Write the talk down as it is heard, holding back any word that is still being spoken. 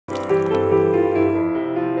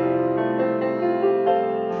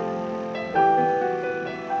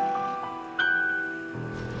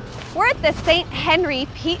at the Saint-Henri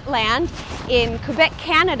Peatland in Quebec,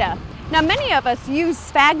 Canada. Now, many of us use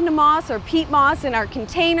sphagnum moss or peat moss in our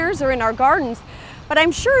containers or in our gardens, but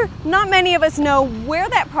I'm sure not many of us know where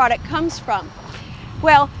that product comes from.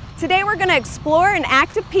 Well, today we're going to explore an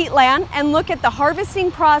active peatland and look at the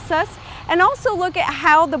harvesting process and also look at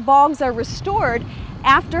how the bogs are restored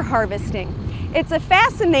after harvesting. It's a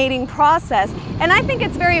fascinating process, and I think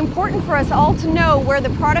it's very important for us all to know where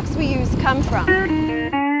the products we use come from.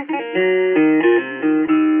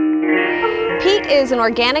 Peat is an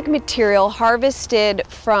organic material harvested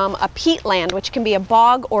from a peatland, which can be a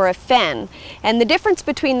bog or a fen. And the difference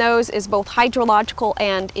between those is both hydrological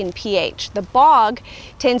and in pH. The bog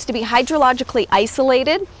tends to be hydrologically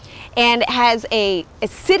isolated and has an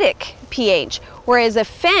acidic pH, whereas a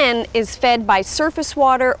fen is fed by surface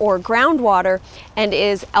water or groundwater and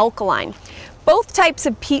is alkaline. Both types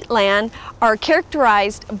of peatland are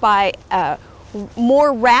characterized by a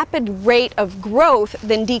more rapid rate of growth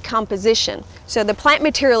than decomposition. So the plant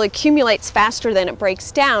material accumulates faster than it breaks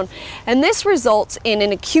down, and this results in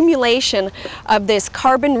an accumulation of this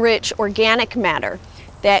carbon-rich organic matter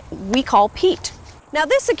that we call peat. Now,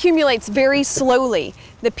 this accumulates very slowly.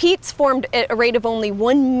 The peat's formed at a rate of only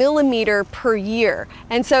 1 millimeter per year,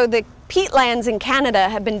 and so the peatlands in Canada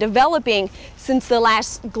have been developing since the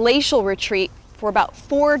last glacial retreat for about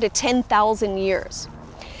 4,000 to 10,000 years.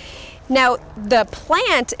 Now, the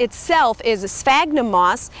plant itself is a sphagnum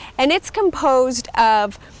moss, and it's composed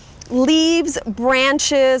of leaves,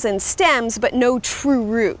 branches, and stems, but no true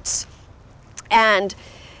roots. And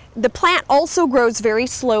the plant also grows very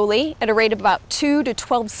slowly at a rate of about 2 to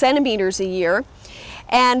 12 centimeters a year.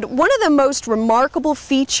 And one of the most remarkable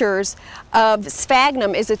features of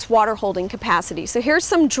sphagnum is its water holding capacity. So here's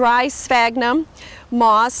some dry sphagnum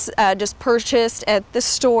moss just purchased at the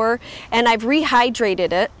store, and I've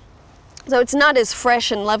rehydrated it. So it's not as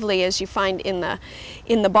fresh and lovely as you find in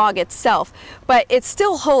the bog itself, but it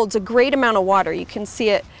still holds a great amount of water. You can see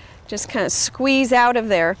it just kind of squeeze out of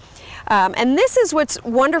there. And this is what's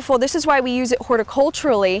wonderful. This is why we use it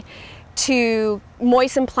horticulturally to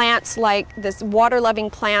moisten plants like this,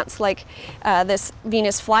 water-loving plants like this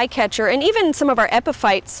Venus flycatcher, and even some of our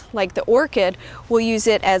epiphytes like the orchid will use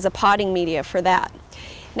it as a potting media for that.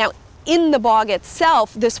 Now, in the bog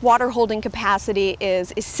itself, this water holding capacity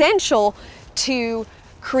is essential to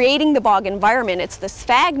creating the bog environment. It's the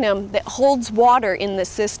sphagnum that holds water in the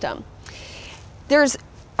system. There's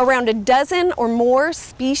around a dozen or more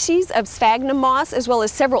species of sphagnum moss, as well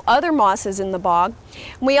as several other mosses in the bog.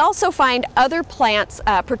 We also find other plants,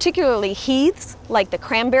 particularly heaths like the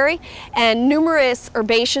cranberry, and numerous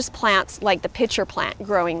herbaceous plants like the pitcher plant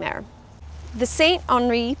growing there. The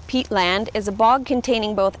Saint-Henri Peatland is a bog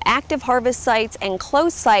containing both active harvest sites and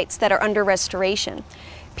closed sites that are under restoration.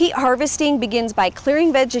 Peat harvesting begins by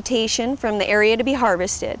clearing vegetation from the area to be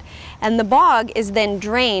harvested, and the bog is then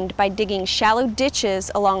drained by digging shallow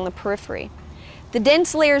ditches along the periphery. The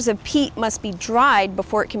dense layers of peat must be dried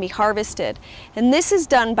before it can be harvested, and this is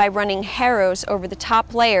done by running harrows over the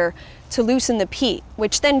top layer to loosen the peat,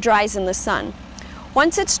 which then dries in the sun.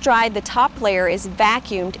 Once it's dried, the top layer is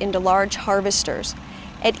vacuumed into large harvesters.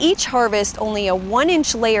 At each harvest, only a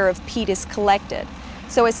 1-inch layer of peat is collected.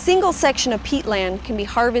 So a single section of peatland can be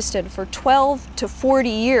harvested for 12 to 40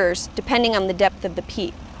 years, depending on the depth of the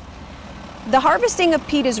peat. The harvesting of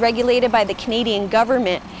peat is regulated by the Canadian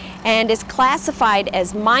government and is classified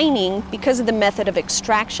as mining because of the method of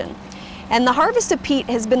extraction. And the harvest of peat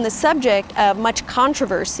has been the subject of much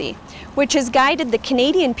controversy, which has guided the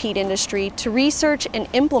Canadian peat industry to research and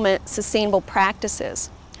implement sustainable practices.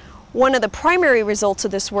 One of the primary results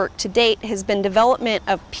of this work to date has been development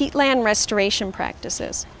of peatland restoration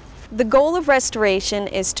practices. The goal of restoration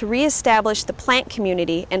is to reestablish the plant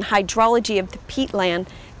community and hydrology of the peatland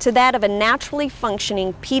to that of a naturally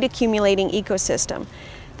functioning peat accumulating ecosystem.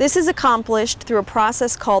 This is accomplished through a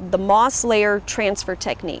process called the moss layer transfer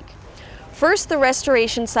technique. First, the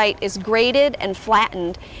restoration site is graded and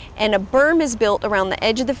flattened, and a berm is built around the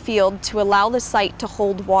edge of the field to allow the site to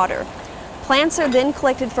hold water. Plants are then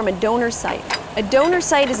collected from a donor site. A donor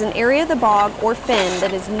site is an area of the bog or fen that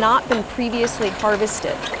has not been previously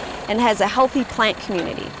harvested and has a healthy plant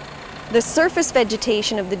community. The surface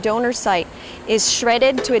vegetation of the donor site is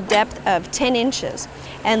shredded to a depth of 10 inches,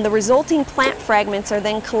 and the resulting plant fragments are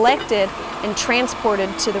then collected and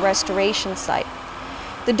transported to the restoration site.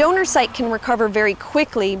 The donor site can recover very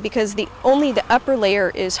quickly because only the upper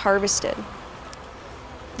layer is harvested.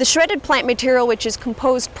 The shredded plant material, which is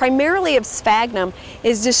composed primarily of sphagnum,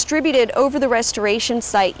 is distributed over the restoration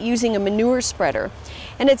site using a manure spreader.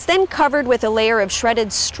 And it's then covered with a layer of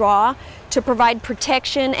shredded straw to provide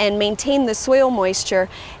protection and maintain the soil moisture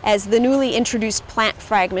as the newly introduced plant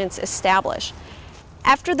fragments establish.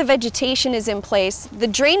 After the vegetation is in place, the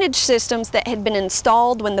drainage systems that had been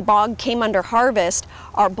installed when the bog came under harvest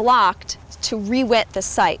are blocked to re-wet the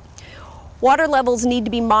site. Water levels need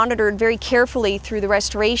to be monitored very carefully through the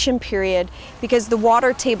restoration period because the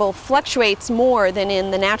water table fluctuates more than in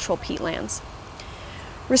the natural peatlands.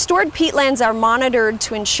 Restored peatlands are monitored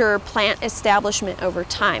to ensure plant establishment over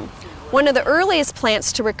time. One of the earliest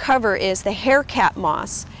plants to recover is the haircap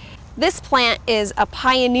moss. This plant is a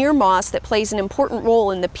pioneer moss that plays an important role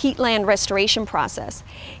in the peatland restoration process.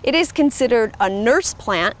 It is considered a nurse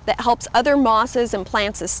plant that helps other mosses and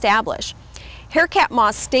plants establish. Haircap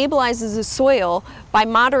moss stabilizes the soil by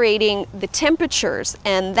moderating the temperatures,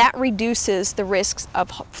 and that reduces the risks of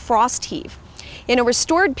frost heave. In a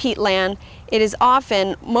restored peatland, it is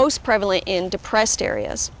often most prevalent in depressed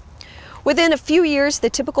areas. Within a few years, the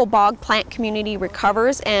typical bog plant community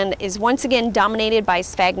recovers and is once again dominated by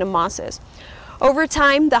sphagnum mosses. Over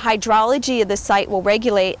time, the hydrology of the site will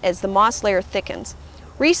regulate as the moss layer thickens.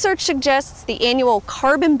 Research suggests the annual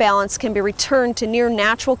carbon balance can be returned to near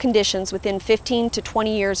natural conditions within 15 to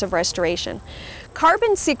 20 years of restoration.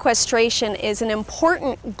 Carbon sequestration is an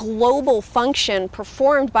important global function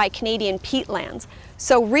performed by Canadian peatlands,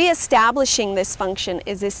 so re-establishing this function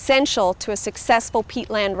is essential to a successful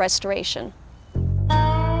peatland restoration.